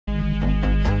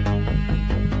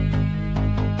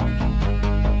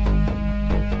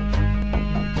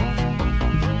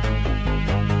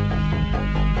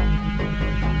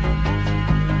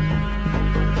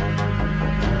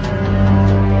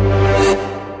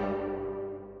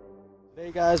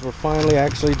Hey guys, we're finally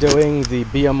actually doing the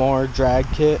BMR drag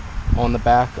kit on the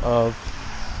back of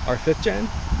our 5th gen.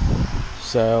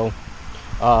 So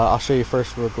I'll show you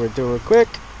first what we're doing real quick.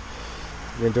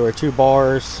 We're going to do our 2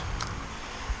 bars.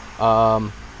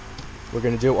 We're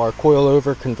going to do our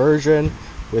coilover conversion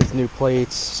with new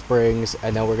plates, springs,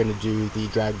 and then we're going to do the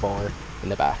drag bar in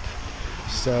the back.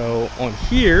 So on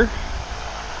here,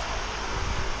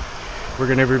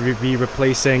 we're going to be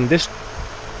replacing this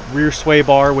rear sway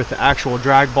bar with the actual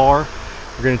drag bar.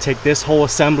 We're going to take this whole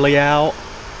assembly out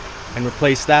and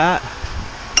replace that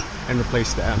and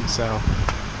replace them. So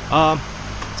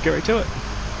let's get right to it.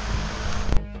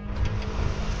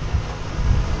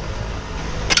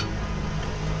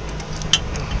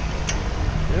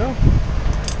 There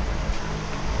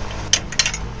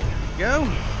you go.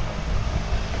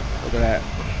 Look at that.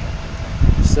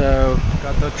 So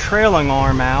got the trailing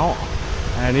arm out,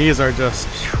 and these are just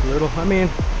little, I mean,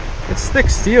 it's thick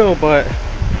steel, but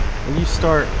when you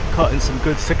start cutting some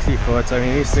good 60 foots, I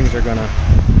mean, these things are gonna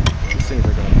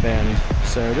bend.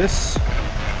 So this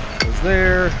was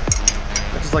there.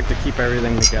 I just like to keep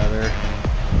everything together.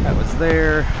 That was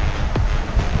there,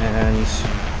 and this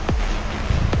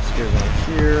goes on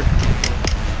here.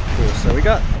 Cool. So we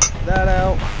got that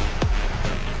out.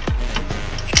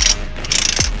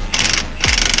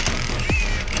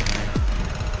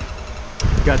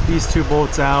 Got these 2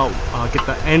 bolts out. Get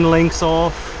the end links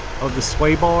off of the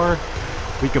sway bar.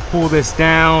 We could pull this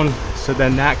down so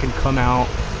then that can come out.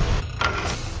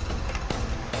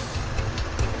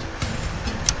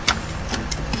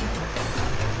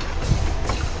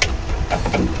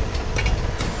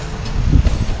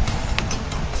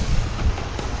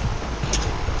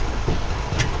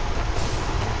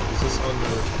 Is this on the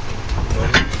motor?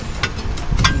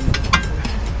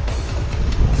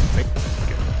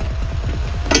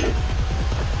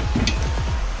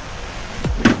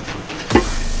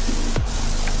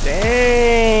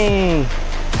 Dang!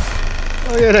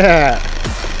 Look at that!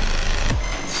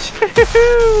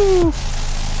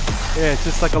 Yeah, it's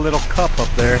just like a little cup up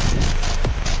there.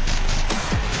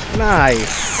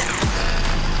 Nice!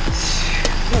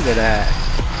 Look at that.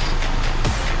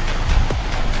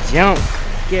 Junk!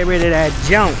 Get rid of that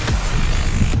junk!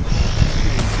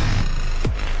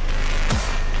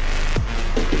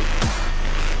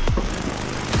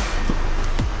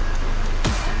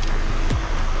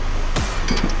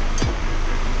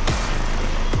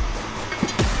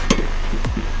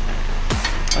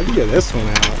 I can get this one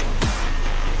out.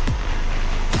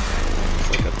 It's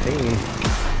like a pain.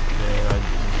 Yeah,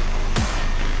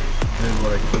 here's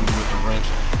what I couldn't do with the wrench.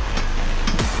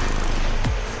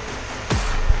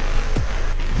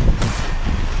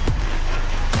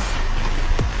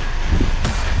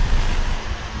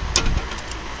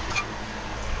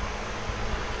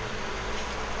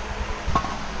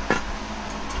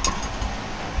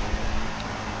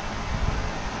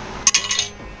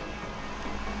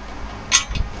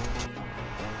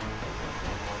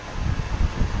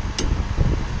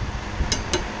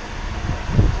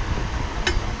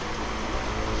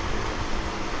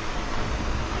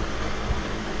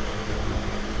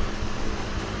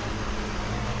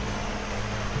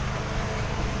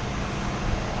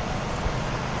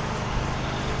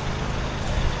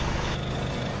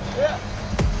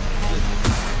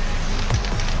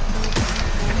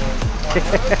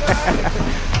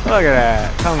 Look at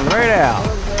that, coming right out.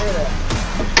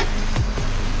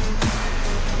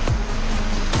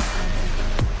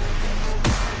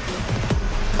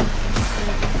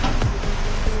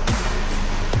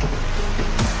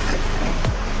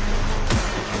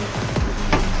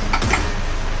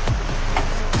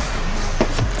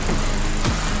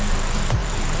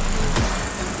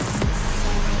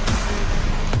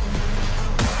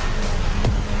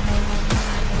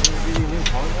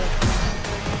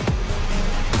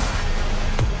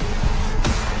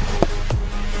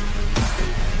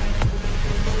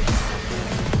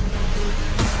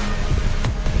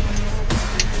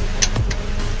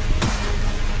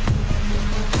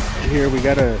 Here we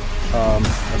gotta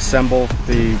assemble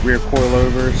the rear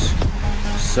coilovers.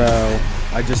 So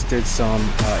I just did some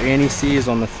anti-seize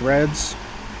on the threads,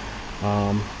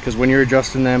 because when you're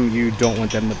adjusting them, you don't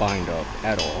want them to bind up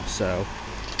at all. So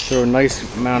throw a nice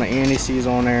amount of anti-seize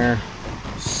on there,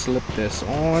 slip this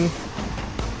on,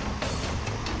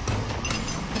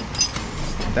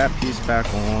 slip that piece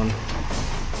back on,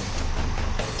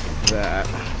 that,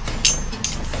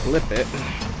 flip it,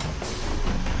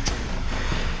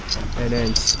 and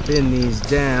then spin these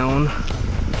down.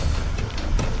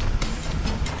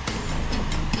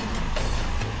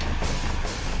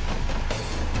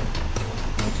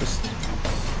 I'll just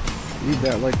leave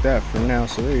that like that for now.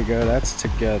 So there you go, that's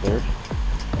together.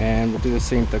 and we'll do the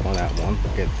same thing on that one.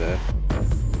 Get the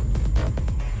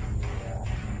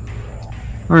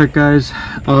alright guys,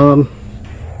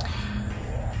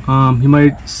 you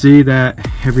might see that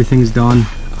everything's done.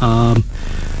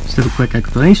 Just have a quick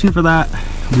explanation for that.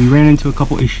 We ran into a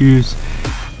couple issues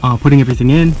putting everything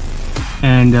in,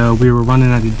 and we were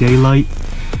running out of daylight,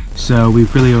 so we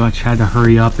pretty much had to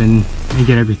hurry up and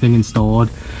get everything installed.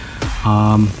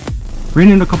 Ran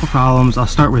into a couple problems. I'll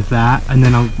start with that, and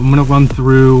then I'm gonna run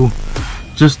through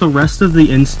just the rest of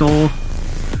the install,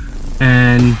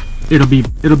 and it'll be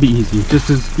easy, just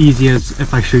as easy as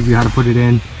if I showed you how to put it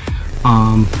in,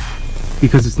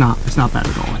 because it's not bad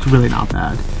at all. It's really not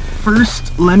bad.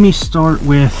 First, let me start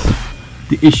with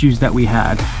the issues that we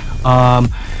had.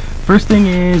 First thing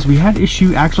is, we had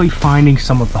issue actually finding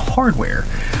some of the hardware.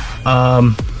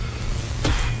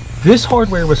 This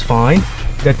hardware was fine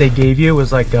that they gave you.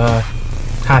 Was like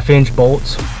 1/2-inch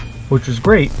bolts, which was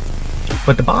great,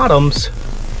 but the bottoms,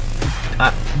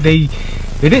 they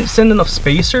didn't send enough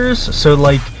spacers, so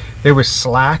like there was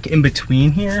slack in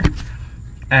between here,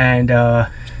 and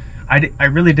I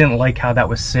really didn't like how that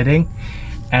was sitting.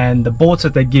 And the bolts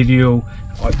that they give you,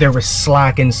 there was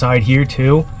slack inside here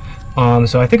too.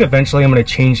 So I think eventually I'm going to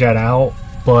change that out,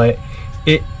 but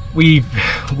we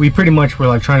pretty much were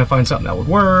like trying to find something that would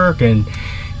work, and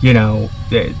you know,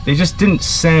 they just didn't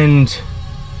send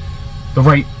the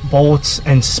right bolts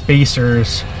and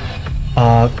spacers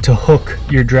to hook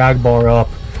your drag bar up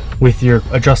with your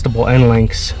adjustable end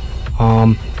links.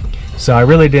 So I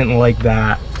really didn't like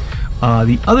that.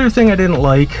 The other thing I didn't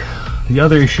like, the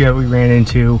other issue that we ran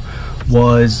into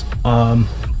was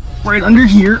right under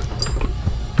here.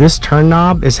 This turn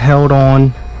knob is held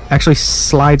on, actually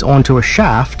slides onto a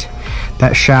shaft.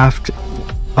 That shaft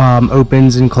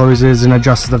opens and closes and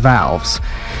adjusts the valves.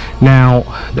 Now,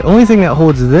 the only thing that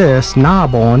holds this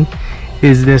knob on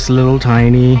is this little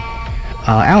tiny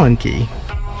Allen key.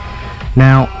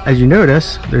 Now, as you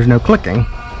notice, there's no clicking.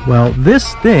 Well,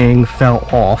 this thing fell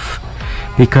off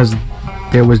because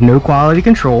there was no quality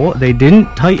control. They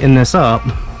didn't tighten this up.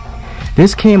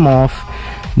 This came off.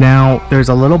 Now, there's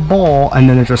a little ball, and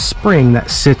then there's a spring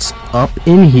that sits up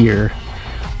in here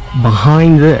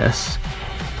behind this,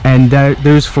 and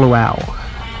those flew out.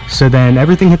 So then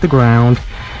everything hit the ground.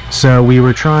 So we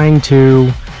were trying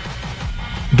to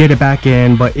get it back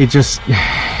in, but it just,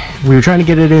 we were trying to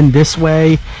get it in this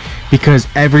way because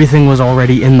everything was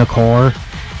already in the car,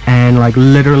 and like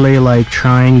literally like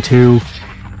trying to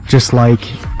just like,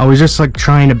 I was just like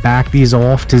trying to back these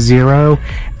off to 0,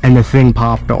 and the thing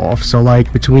popped off. So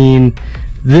like between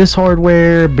this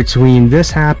hardware, between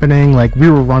this happening, like we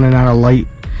were running out of light,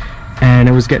 and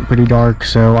it was getting pretty dark,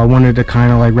 so I wanted to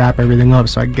kind of like wrap everything up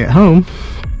so I could get home.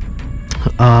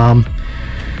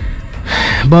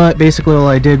 But basically all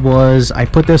I did was I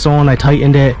put this on, I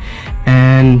tightened it,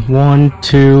 and 1,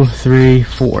 2, 3,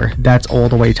 4, that's all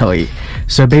the way tight.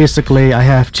 So basically I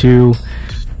have to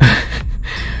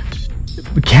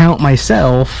count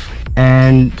myself,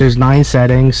 and there's 9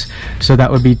 settings, so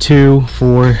that would be 2,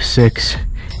 4, 6,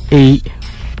 8,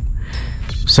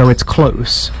 so it's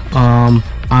close. I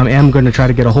am going to try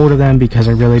to get a hold of them because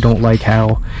I really don't like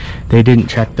how they didn't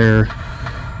check their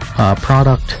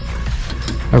product.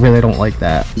 I really don't like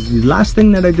that. The last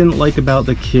thing that I didn't like about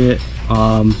the kit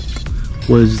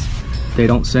was they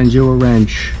don't send you a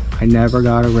wrench. I never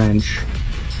got a wrench.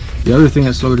 The other thing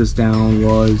that slowed us down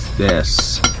was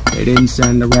this. They didn't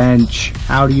send a wrench.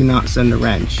 How do you not send a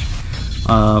wrench?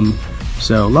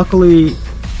 So luckily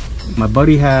my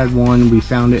buddy had one. We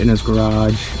found it in his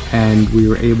garage, and we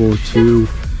were able to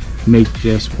make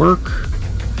this work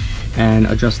and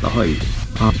adjust the height.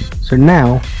 So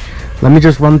now let me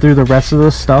just run through the rest of the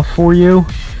stuff for you,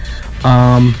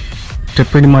 to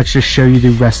pretty much just show you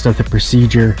the rest of the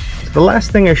procedure. The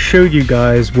last thing I showed you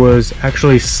guys was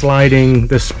actually sliding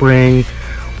the spring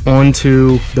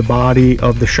onto the body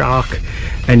of the shock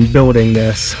and building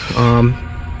this.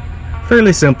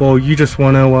 Fairly simple. You just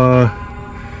want to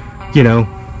you know,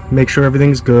 make sure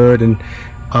everything's good, and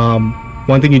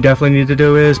one thing you definitely need to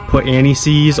do is put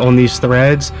anti-seize on these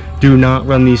threads. Do not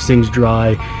run these things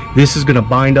dry. This is going to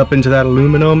bind up into that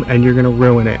aluminum and you're going to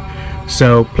ruin it.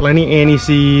 So plenty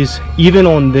anti-seize, even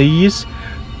on these,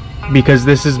 because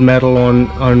this is metal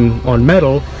on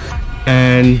metal,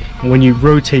 and when you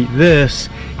rotate this,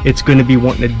 it's going to be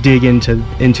wanting to dig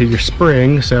into your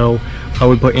spring. So I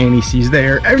would put anti-seize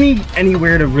there,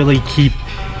 anywhere to really keep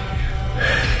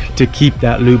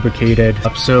that lubricated.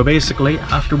 So basically,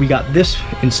 after we got this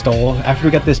installed, after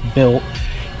we got this built,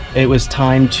 it was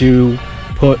time to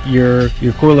put your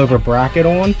coilover bracket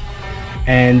on,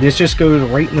 and this just goes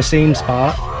right in the same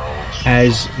spot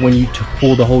as when you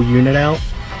pull the whole unit out.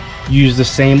 use the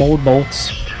same old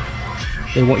bolts.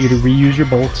 They want you to reuse your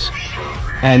bolts.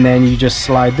 And then you just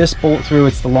slide this bolt through.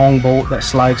 It's the long bolt that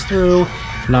slides through,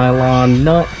 nylon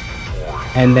nut,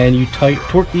 and then you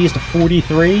torque these to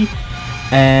 43.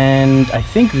 And I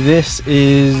think this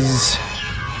is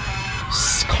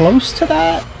close to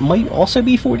that, might also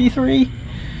be 43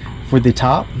 for the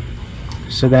top.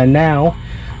 So then now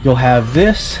you'll have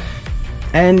this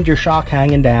and your shock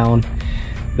hanging down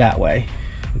that way.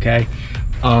 Okay,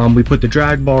 we put the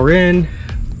drag bar in.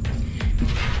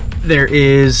 There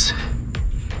is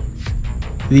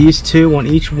these two on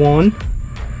each one.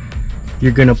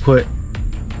 You're gonna put,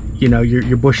 you know,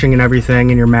 your bushing and everything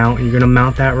in your mount, and you're gonna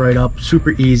mount that right up,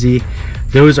 super easy.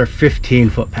 Those are 15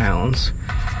 foot-pounds.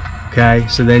 Okay,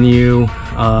 so then you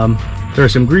throw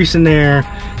some grease in there,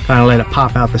 kind of let it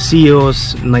pop out the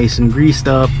seals, nice and greased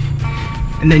up,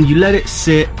 and then you let it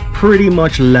sit pretty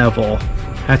much level.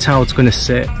 That's how it's gonna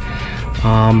sit.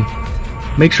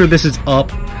 Make sure this is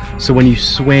up, so when you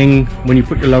swing, when you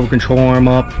put your lever control arm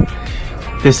up,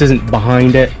 this isn't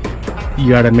behind it. You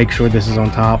gotta make sure this is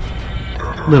on top.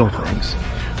 Little things.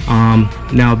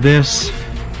 Now this,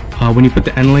 when you put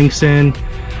the end links in,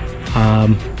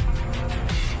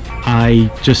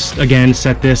 I just again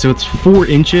set this so it's 4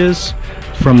 inches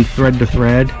from thread to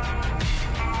thread.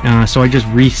 So I just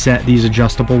reset these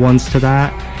adjustable ones to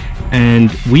that,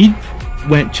 and we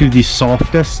went to the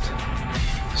softest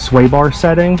sway bar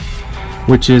setting,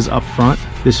 which is up front.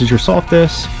 This is your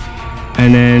softest,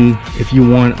 and then if you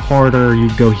want harder,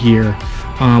 you'd go here.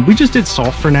 We just did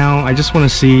soft for now. I just want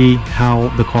to see how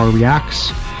the car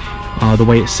reacts, the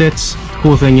way it sits. The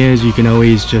cool thing is you can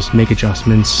always just make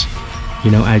adjustments,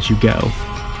 you know, as you go.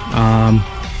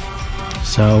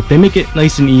 So they make it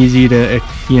nice and easy to,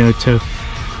 you know, to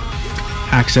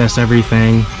access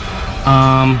everything.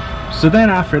 So then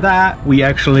after that, we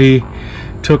actually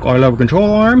took our lever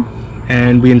control arm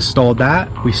and we installed that.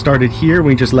 We started here,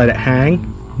 we just let it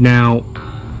hang. Now,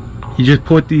 you just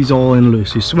put these all in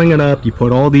loose. You swing it up, you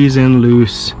put all these in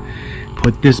loose,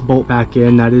 put this bolt back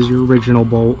in, that is your original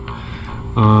bolt.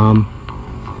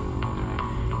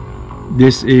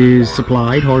 This is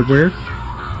supplied hardware,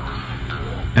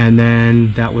 and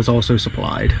then that was also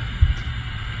supplied.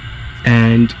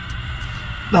 And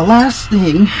the last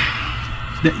thing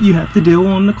that you have to do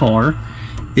on the car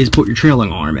is put your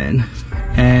trailing arm in.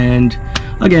 And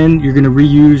again, you're going to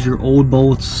reuse your old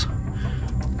bolts,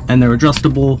 and they're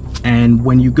adjustable. And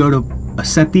when you go to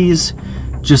set these,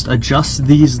 just adjust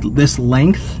this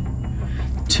length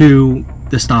to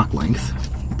the stock length.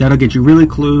 That'll get you really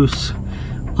close,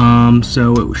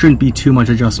 so it shouldn't be too much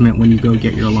adjustment when you go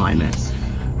get your alignment,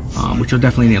 which you'll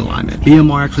definitely need alignment.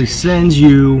 BMR actually sends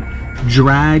you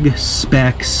drag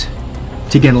specs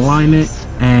to get alignment,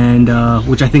 and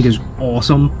which I think is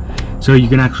awesome. So you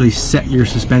can actually set your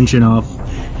suspension up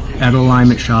at an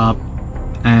alignment shop,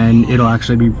 and it'll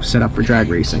actually be set up for drag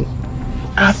racing.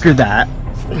 After that,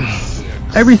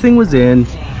 everything was in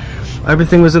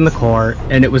the car,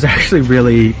 and it was actually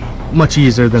really much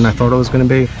easier than I thought it was going to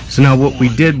be. So now what we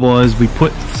did was we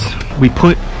put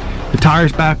the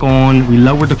tires back on. We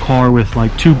lowered the car with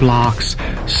like 2 blocks,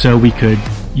 so we could,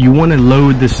 you want to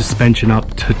load the suspension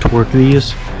up to torque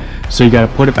these, so you got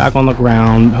to put it back on the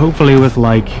ground, hopefully with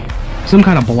like some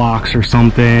kind of blocks or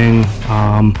something,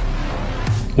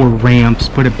 or ramps.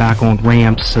 Put it back on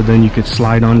ramps so then you could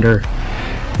slide under.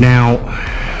 Now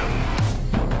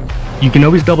you can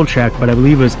always double check, but I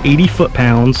believe it was 80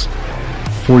 foot-pounds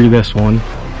for this one,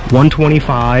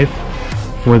 125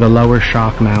 for the lower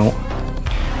shock mount.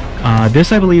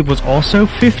 This I believe was also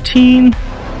 15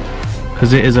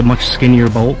 because it is a much skinnier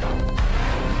bolt,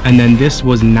 and then this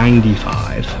was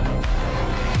 95.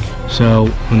 So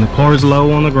when the car's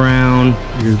low on the ground,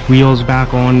 your wheels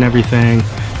back on and everything,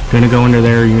 you're gonna go under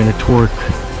there, you're gonna torque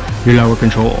your lower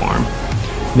control arm.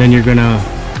 Then you're gonna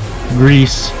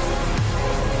grease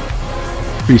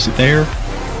it there,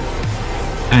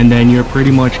 and then you're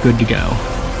pretty much good to go.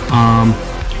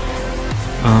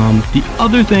 The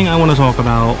other thing I want to talk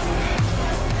about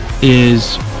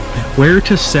is where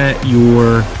to set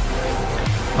your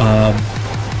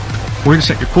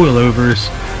coilovers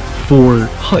for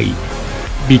height,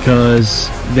 because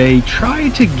they try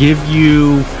to give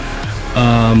you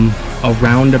a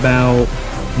roundabout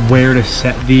where to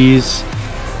set these,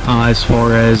 as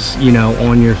far as, you know,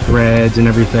 on your threads and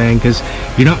everything, because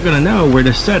you're not going to know where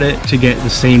to set it to get the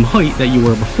same height that you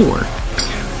were before.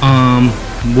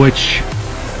 Which,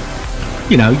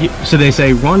 you know, so they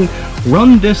say run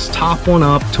this top one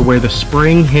up to where the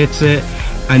spring hits it,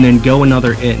 and then go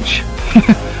another inch.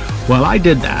 Well, I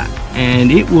did that,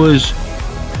 and it was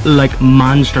like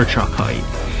monster truck height.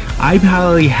 I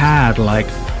probably had like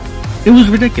it was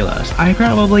ridiculous. I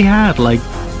probably had like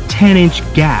 10-inch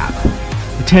gap,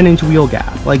 a 10-inch wheel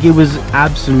gap. Like, it was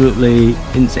absolutely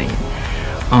insane.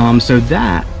 So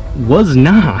that was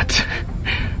not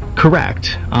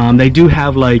correct. They do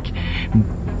have, like,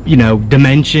 you know,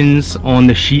 dimensions on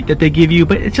the sheet that they give you,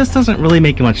 but it just doesn't really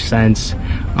make much sense.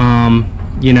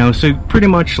 You know, so pretty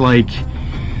much, like,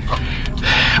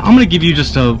 I'm gonna give you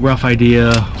just a rough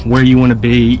idea where you want to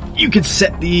be. You could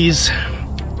set these,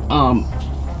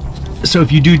 so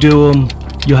if you do them,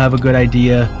 you'll have a good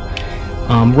idea.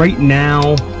 Right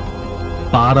now,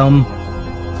 bottom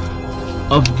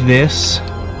of this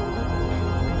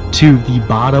to the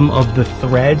bottom of the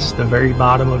threads, the very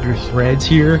bottom of your threads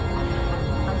here,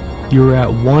 you're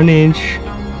at 1 inch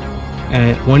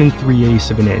and 1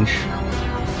 3/8 of an inch.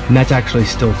 And that's actually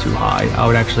still too high. I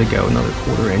would actually go another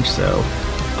 1/4 inch, so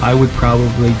I would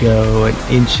probably go 1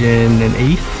 1/8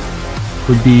 inches,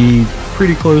 would be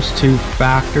pretty close to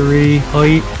factory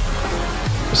height.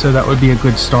 So that would be a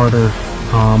good starter.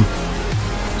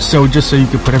 So just so you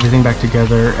could put everything back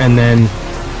together and then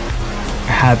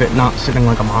have it not sitting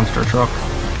like a monster truck.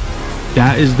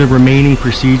 That is the remaining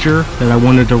procedure that I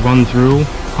wanted to run through.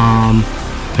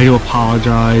 I do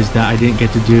apologize that I didn't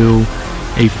get to do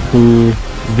a full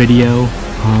video,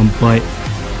 but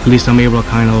at least I'm able to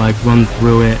kind of like run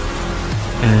through it.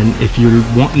 And if you're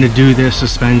wanting to do this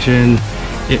suspension,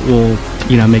 it will,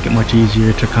 you know, make it much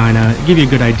easier to kind of give you a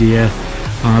good idea.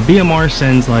 BMR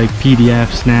sends like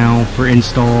PDFs now for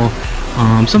install.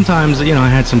 Sometimes, you know, I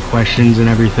had some questions and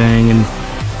everything, and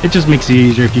it just makes it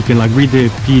easier if you can like read the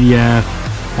PDF,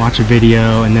 watch a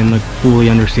video, and then like fully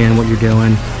understand what you're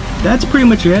doing. That's pretty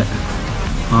much it.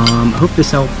 I hope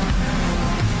this helped.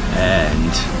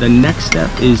 And the next step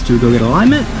is to go get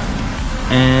alignment,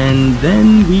 and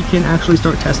then we can actually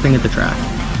start testing at the track.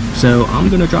 So I'm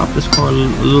gonna drop this car a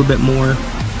little bit more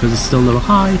because it's still a little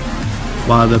high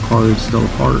while the car is still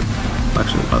apart.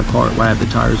 Actually, while I have the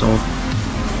tires off.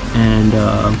 And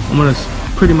I'm gonna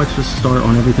pretty much just start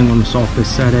on everything on the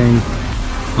softest setting.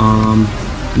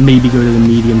 Maybe go to the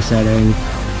medium setting,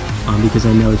 because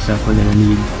I know it's definitely gonna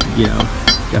need, you know,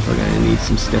 definitely gonna need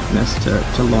some stiffness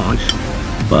to launch.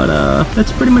 But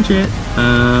that's pretty much it.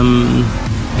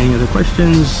 Any other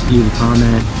questions, leave a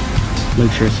comment,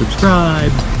 like, share,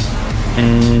 subscribe,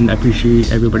 and I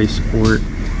appreciate everybody's support.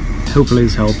 Hopefully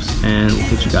this helps, and we'll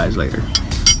catch you guys later.